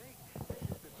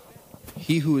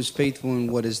 He who is faithful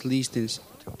in what is least is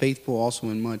faithful also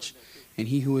in much, and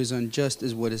he who is unjust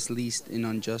is what is least and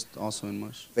unjust also in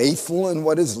much. Faithful in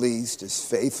what is least is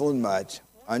faithful in much.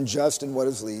 Unjust in what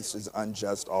is least is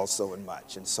unjust also in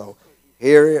much. And so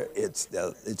here it's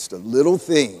the little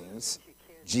things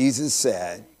Jesus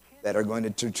said that are going to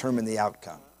determine the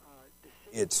outcome.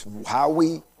 It's how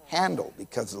we handle,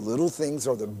 because the little things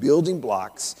are the building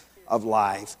blocks of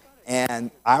life, and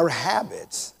our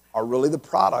habits are really the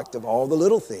product of all the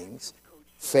little things,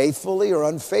 faithfully or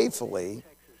unfaithfully,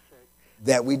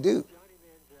 that we do.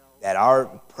 That our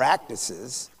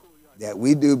practices that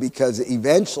we do, because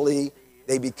eventually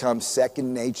they become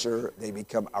second nature, they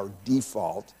become our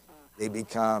default, they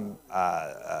become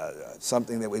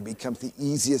something that becomes the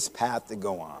easiest path to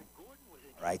go on,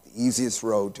 right? The easiest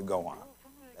road to go on.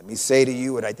 Let me say to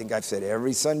you what I think I've said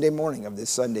every Sunday morning of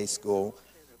this Sunday school,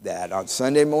 that on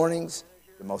Sunday mornings,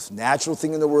 the most natural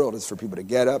thing in the world is for people to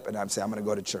get up and say, I'm going to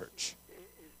go to church.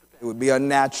 It would be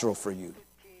unnatural for you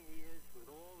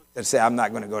to say, I'm not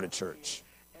going to go to church.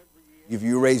 If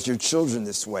you raised your children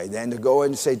this way, then to go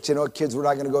and say, kids, we're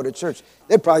not going to go to church,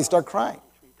 they'd probably start crying.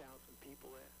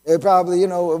 They'd probably,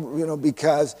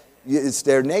 because it's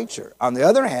their nature. On the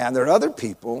other hand, there are other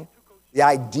people, the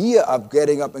idea of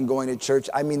getting up and going to church,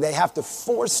 they have to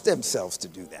force themselves to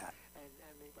do that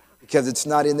because it's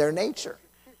not in their nature.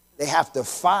 They have to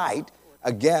fight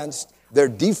against their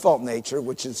default nature,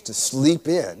 which is to sleep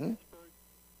in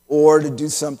or to do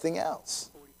something else.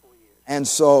 And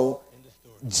so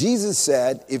Jesus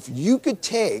said, if you could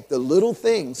take the little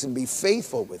things and be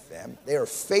faithful with them, they are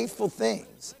faithful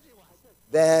things,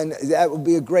 then that would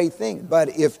be a great thing.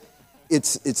 But if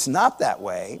it's not that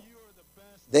way,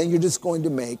 then you're just going to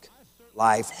make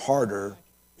life harder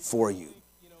for you.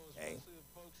 Okay?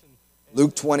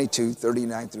 Luke 22,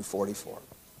 39 through 44.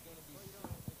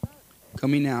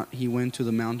 Coming out, he went to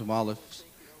the Mount of Olives,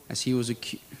 as he was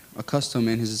accustomed,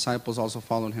 and his disciples also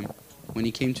followed him. When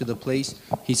he came to the place,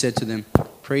 he said to them,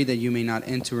 "Pray that you may not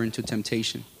enter into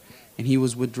temptation." And he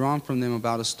was withdrawn from them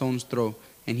about a stone's throw,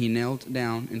 and he knelt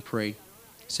down and prayed,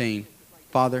 saying,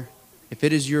 "Father, if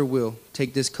it is your will,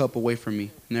 take this cup away from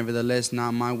me. Nevertheless,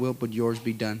 not my will, but yours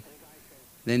be done."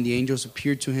 Then the angels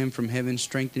appeared to him from heaven,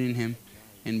 strengthening him,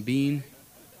 and being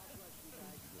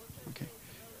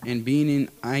in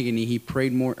agony, he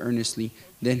prayed more earnestly.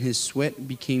 Then his sweat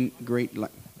became great,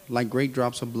 like great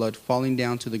drops of blood falling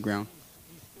down to the ground.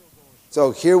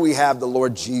 So here we have the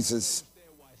Lord Jesus,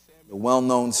 the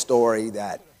well-known story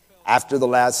that after the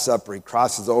Last Supper, he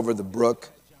crosses over the brook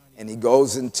and he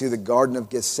goes into the Garden of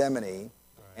Gethsemane.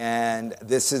 And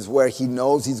this is where he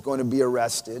knows he's going to be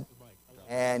arrested.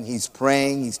 And he's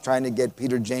praying. He's trying to get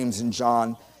Peter, James, and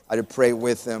John to pray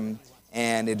with him.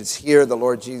 And it is here the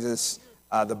Lord Jesus,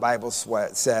 the Bible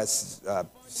says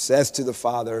to the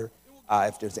Father,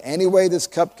 if there's any way this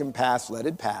cup can pass, let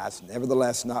it pass.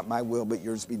 Nevertheless, not my will, but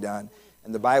yours be done.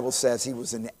 And the Bible says he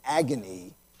was in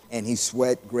agony and he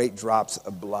sweat great drops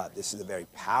of blood. This is a very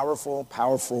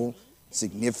powerful,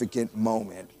 significant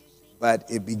moment. But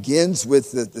it begins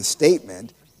with the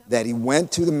statement that he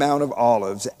went to the Mount of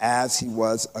Olives as he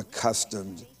was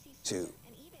accustomed to.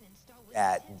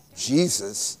 That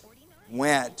Jesus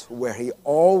went where he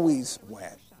always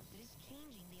went.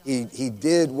 He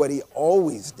did what he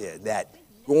always did. That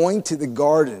going to the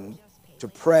garden to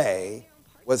pray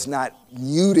was not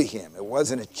new to him. It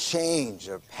wasn't a change,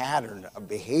 a pattern of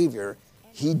behavior.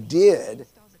 He did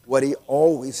what he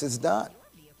always has done.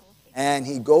 And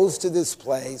he goes to this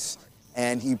place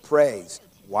and he prays.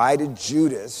 Why did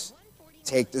Judas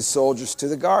take the soldiers to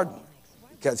the garden?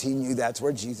 Because he knew that's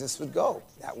where Jesus would go.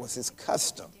 That was his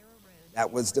custom.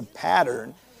 That was the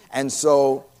pattern. And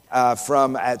so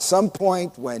from at some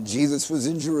point when Jesus was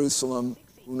in Jerusalem,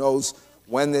 who knows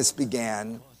when this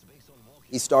began,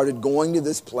 he started going to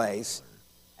this place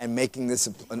and making this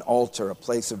an altar, a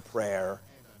place of prayer.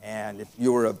 And if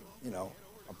you were a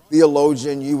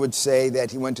theologian, you would say that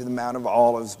he went to the Mount of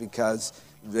Olives because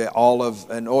the olive,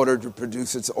 in order to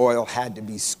produce its oil, had to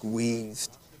be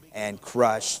squeezed and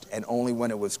crushed. And only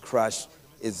when it was crushed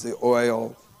is the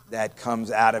oil that comes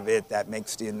out of it that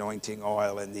makes the anointing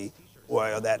oil, and the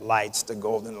oil that lights the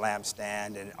golden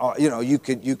lampstand. And you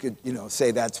could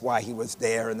say that's why he was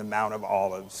there in the Mount of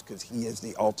Olives, because he is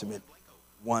the ultimate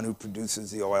one who produces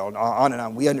the oil. And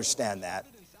on. We understand that.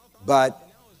 But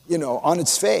on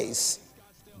its face,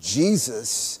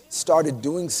 Jesus started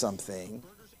doing something.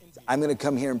 I'm going to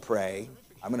come here and pray.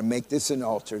 I'm going to make this an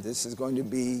altar. This is going to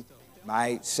be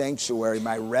my sanctuary,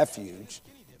 my refuge.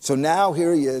 So now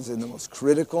here he is in the most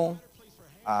critical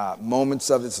moments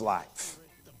of his life.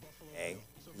 Okay?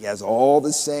 He has all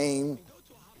the same,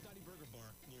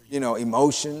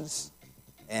 emotions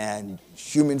and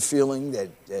human feeling that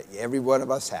every one of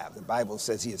us have. The Bible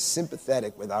says he is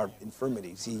sympathetic with our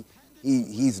infirmities.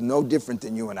 He's no different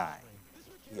than you and I.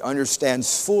 He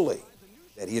understands fully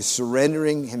that he is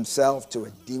surrendering himself to a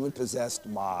demon-possessed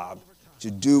mob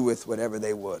to do with whatever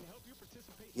they would.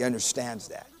 He understands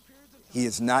that. He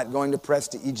is not going to press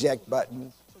the eject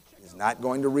button. He's not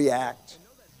going to react.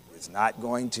 He's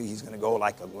going to go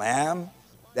like a lamb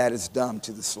that is dumb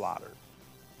to the slaughter.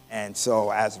 And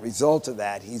so as a result of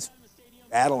that, he's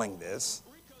battling this.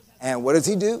 And what does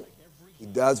he do? He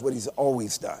does what he's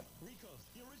always done.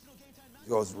 He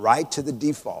goes right to the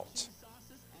default.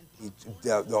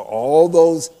 All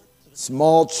those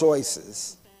small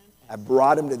choices have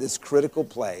brought him to this critical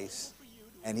place,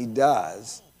 and he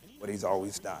does what he's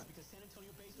always done.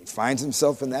 He finds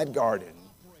himself in that garden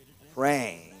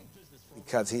praying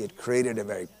because he had created a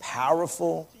very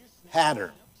powerful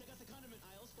pattern.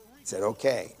 He said,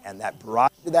 okay, and that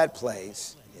brought him to that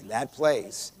place. In that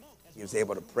place, he was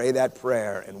able to pray that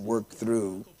prayer and work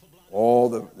through all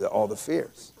the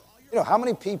fears. How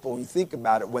many people, when you think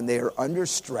about it, when they are under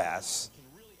stress,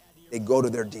 they go to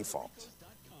their default?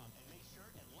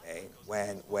 Okay?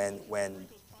 When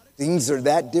things are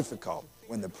that difficult,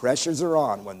 when the pressures are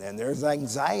on, when there's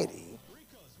anxiety,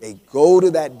 they go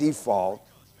to that default.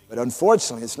 But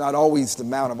unfortunately, it's not always the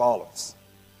Mount of Olives.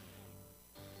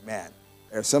 Man,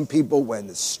 there are some people, when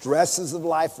the stresses of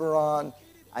life are on,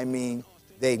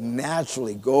 they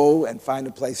naturally go and find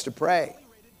a place to pray.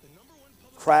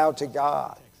 Cry out to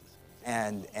God.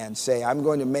 And say, I'm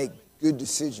going to make good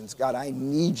decisions. God, I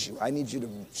need you. I need you to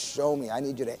show me. I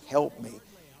need you to help me.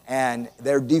 And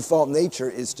their default nature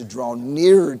is to draw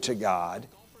nearer to God,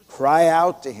 cry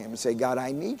out to him, and say, God,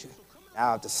 I need you.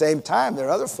 Now, at the same time, there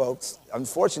are other folks,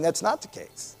 unfortunately, that's not the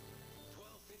case.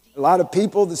 A lot of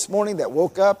people this morning that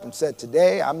woke up and said,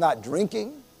 today, I'm not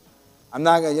drinking. I'm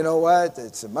not going to,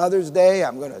 it's a Mother's Day.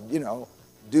 I'm going to,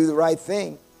 do the right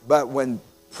thing. But when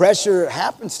pressure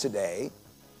happens today,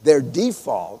 their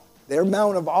default, their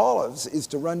Mount of Olives, is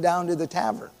to run down to the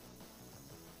tavern.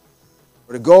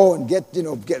 Or to go and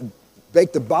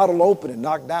break the bottle open and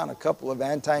knock down a couple of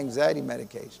anti-anxiety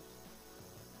medications.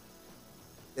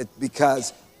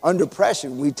 Because under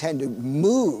pressure, we tend to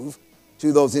move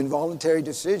to those involuntary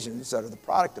decisions that are the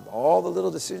product of all the little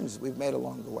decisions we've made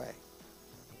along the way.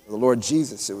 For the Lord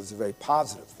Jesus, it was a very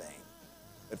positive thing.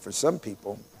 But for some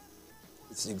people,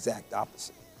 it's the exact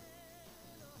opposite.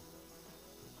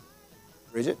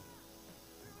 Bridget?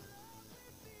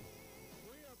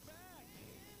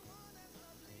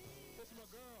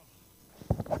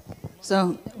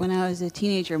 So when I was a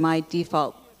teenager, my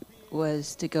default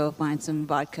was to go find some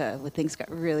vodka when things got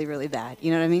really, really bad.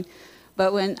 You know what I mean?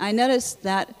 But when I noticed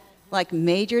that, like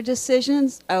major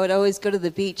decisions, I would always go to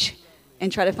the beach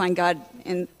and try to find God.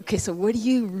 And, okay, so what do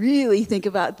you really think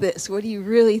about this? What do you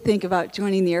really think about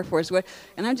joining the Air Force?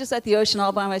 And I'm just at the ocean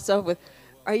all by myself with,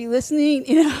 are you listening?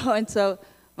 And so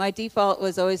my default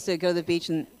was always to go to the beach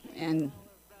and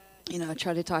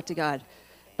try to talk to God.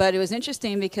 But it was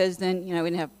interesting because then, we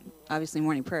didn't have obviously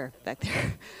morning prayer back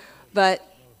there. But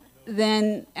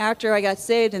then after I got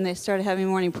saved and they started having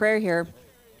morning prayer here,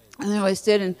 and I always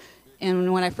did,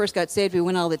 and when I first got saved, we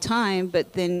went all the time,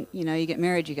 but then, you know, you get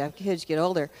married, you got kids, you get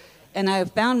older. And I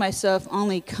found myself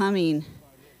only coming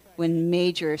when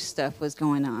major stuff was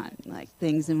going on, like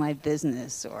things in my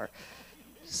business, or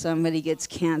somebody gets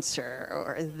cancer,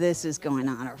 or this is going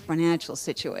on, or financial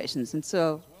situations. And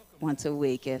so once a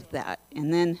week, if that.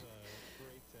 And then,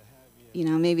 you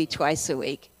know, maybe twice a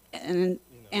week. And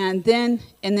then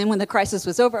when the crisis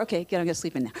was over, okay, I'm gonna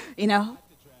sleep in now, you know.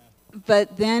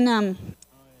 But then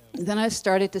I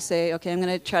started to say, okay, I'm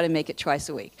gonna try to make it twice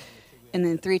a week, and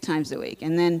then 3 times a week,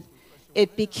 and then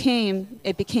it became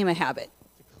a habit.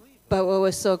 But what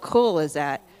was so cool is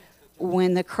that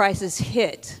when the crisis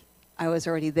hit, I was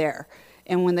already there,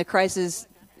 and when the crisis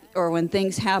or when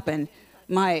things happen,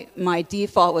 my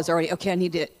default was already,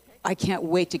 okay, I can't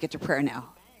wait to get to prayer now,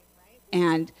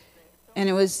 and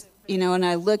it was, you know, and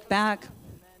I look back,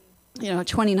 you know,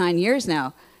 29 years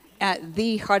now, at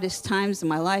the hardest times in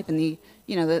my life and the,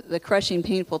 you know, the crushing,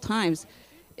 painful times,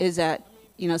 is that,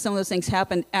 you know, some of those things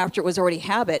happened after it was already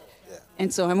habit. Yeah.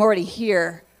 And so I'm already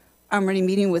here, I'm already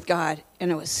meeting with God,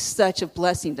 and it was such a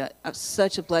blessing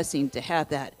to have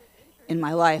that in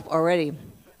my life already.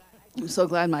 I'm so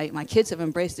glad my kids have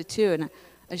embraced it too. And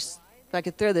I just, if I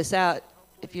could throw this out,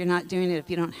 if you're not doing it, if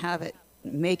you don't have it,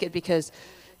 make it, because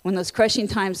when those crushing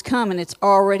times come and it's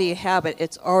already a habit,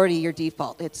 it's already your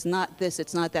default. It's not this,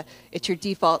 it's not that. It's your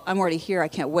default. I'm already here. I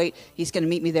can't wait. He's going to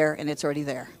meet me there, and it's already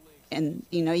there. And,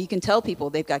 you know, you can tell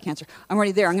people they've got cancer. I'm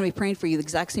already there. I'm going to be praying for you. The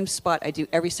exact same spot I do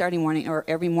every Saturday morning, or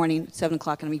every morning at 7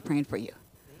 o'clock, I'm going to be praying for you.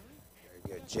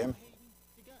 Very good. Jim?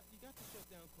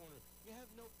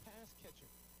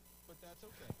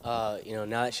 You know,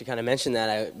 now that she kind of mentioned that,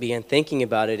 I began thinking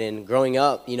about it. And growing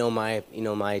up,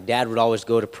 my dad would always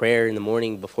go to prayer in the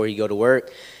morning before he'd go to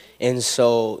work. And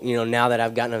so, you know, now that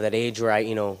I've gotten to that age where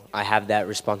I have that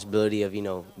responsibility of,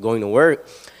 going to work,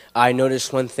 I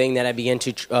noticed one thing that I began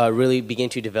to really begin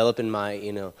to develop in my,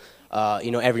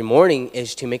 every morning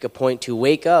is to make a point to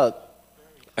wake up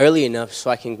early enough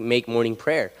so I can make morning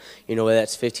prayer, whether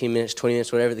that's 15 minutes, 20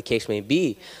 minutes, whatever the case may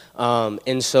be.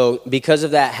 And so because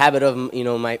of that habit of,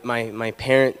 my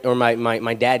parent or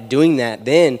my dad doing that,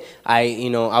 then I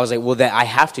was like, well, that I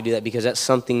have to do that because that's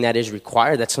something that is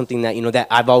required. That's something that, that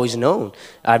I've always known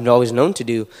to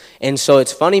do. And so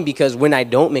it's funny because when I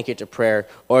don't make it to prayer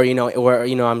or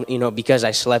I'm, because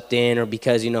I slept in or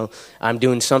because, I'm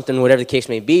doing something, whatever the case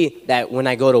may be, that when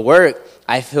I go to work,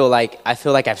 I feel like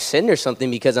I've sinned or something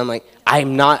because I'm like, I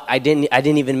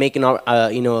didn't even make I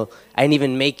didn't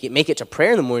even make it to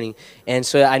prayer in the morning. And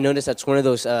so I noticed that's one of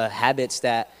those habits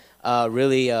that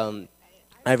really I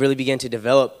really began to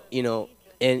develop,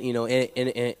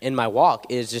 in my walk,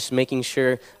 is just making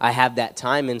sure I have that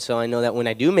time. And so I know that when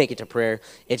I do make it to prayer,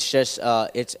 it's just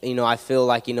I feel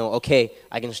like, okay,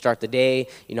 I can start the day,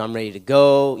 I'm ready to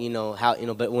go,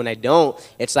 but when I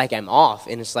don't, it's like I'm off,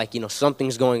 and it's like,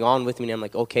 something's going on with me, and I'm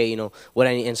like, okay, what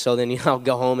I need. And so then, I'll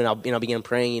go home and I'll begin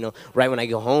praying, right when I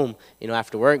go home,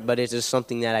 after work. But it's just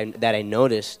something that I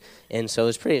noticed. And so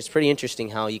it's pretty interesting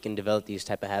how you can develop these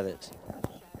type of habits.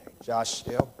 Josh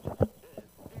Steele.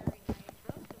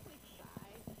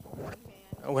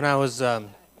 When I was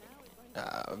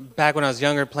back when I was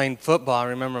younger playing football, I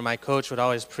remember my coach would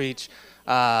always preach,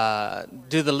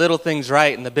 do the little things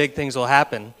right and the big things will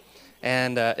happen.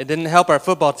 And it didn't help our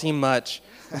football team much,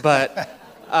 but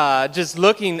just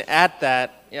looking at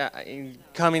that,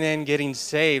 coming in, getting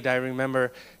saved, I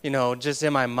remember, just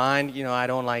in my mind, I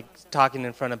don't like talking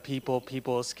in front of people.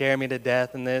 People scare me to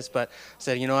death in this, but I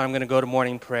said, I'm going to go to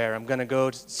morning prayer. I'm going to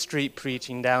go to street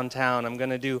preaching downtown. I'm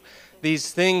going to do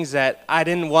these things that I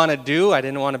didn't want to do, I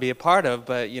didn't want to be a part of,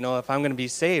 but, if I'm going to be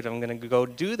saved, I'm going to go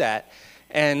do that.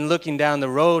 And looking down the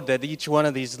road, that each one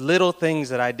of these little things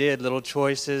that I did, little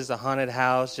choices, the haunted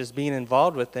house, just being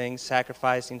involved with things,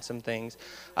 sacrificing some things,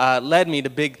 led me to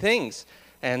big things.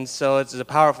 And so it's a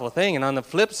powerful thing. And on the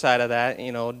flip side of that,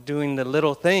 doing the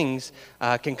little things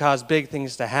can cause big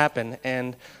things to happen.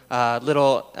 And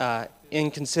little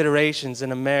inconsiderations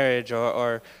in a marriage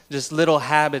or just little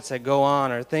habits that go on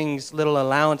or things, little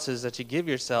allowances that you give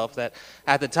yourself that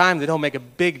at the time they don't make a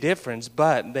big difference,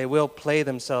 but they will play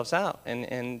themselves out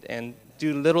and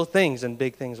do little things and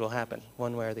big things will happen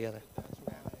one way or the other.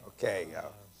 Okay.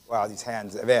 Wow, these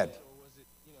hands. Ed.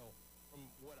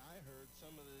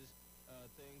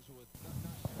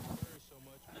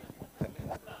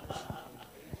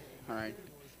 All right.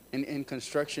 In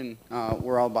construction,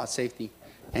 we're all about safety.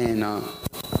 And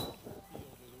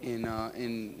when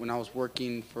I was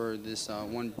working for this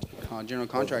one general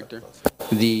contractor,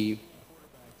 the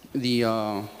the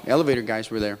elevator guys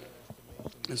were there.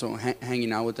 And so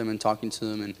hanging out with them and talking to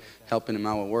them and helping them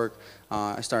out at work,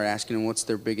 I started asking them what's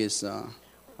their biggest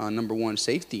number one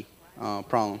safety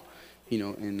problem,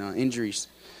 and injuries.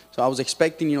 So I was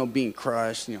expecting, being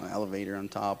crushed, elevator on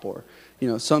top or,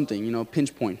 something,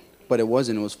 pinch point. But it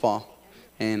wasn't. It was fall.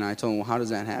 And I told him, well, how does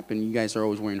that happen? You guys are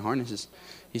always wearing harnesses.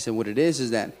 He said, what it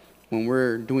is that when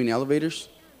we're doing elevators,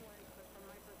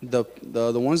 the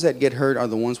ones that get hurt are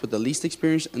the ones with the least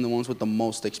experience, and the ones with the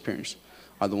most experience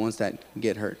are the ones that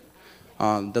get hurt.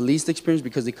 The least experience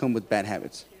because they come with bad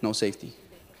habits, no safety.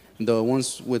 The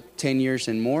ones with 10 years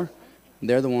and more,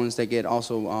 they're the ones that get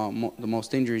also the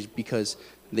most injuries because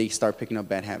they start picking up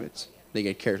bad habits. They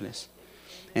get careless.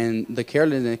 And the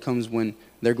carelessness comes when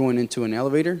they're going into an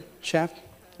elevator shaft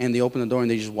and they open the door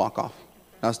and they just walk off.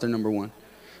 That's their number one.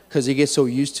 Because they get so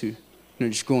used to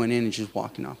just going in and just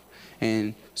walking off.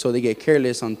 And so they get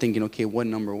careless on thinking, okay, what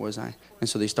number was I? And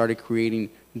so they started creating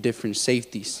different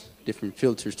safeties, different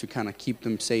filters to kind of keep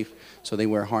them safe. So they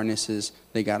wear harnesses,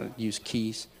 they got to use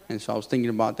keys. And so I was thinking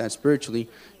about that spiritually.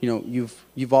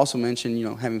 You've also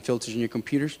mentioned, having filters in your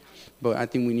computers, but I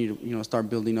think we need to, start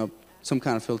building up some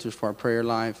kind of filters for our prayer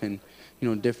life and,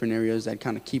 different areas that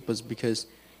kind of keep us, because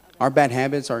our bad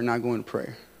habits are not going to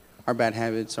prayer. Our bad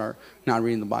habits are not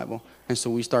reading the Bible. And so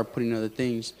we start putting other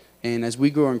things. And as we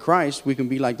grow in Christ, we can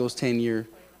be like those 10-year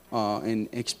in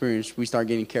experience. We start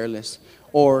getting careless.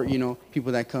 Or,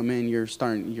 people that come in, you're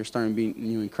starting being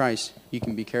new in Christ. You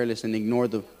can be careless and ignore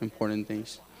the important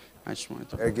things. I just wanted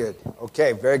to. Very good.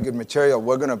 Okay, very good material.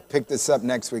 We're going to pick this up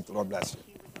next week. The Lord bless you.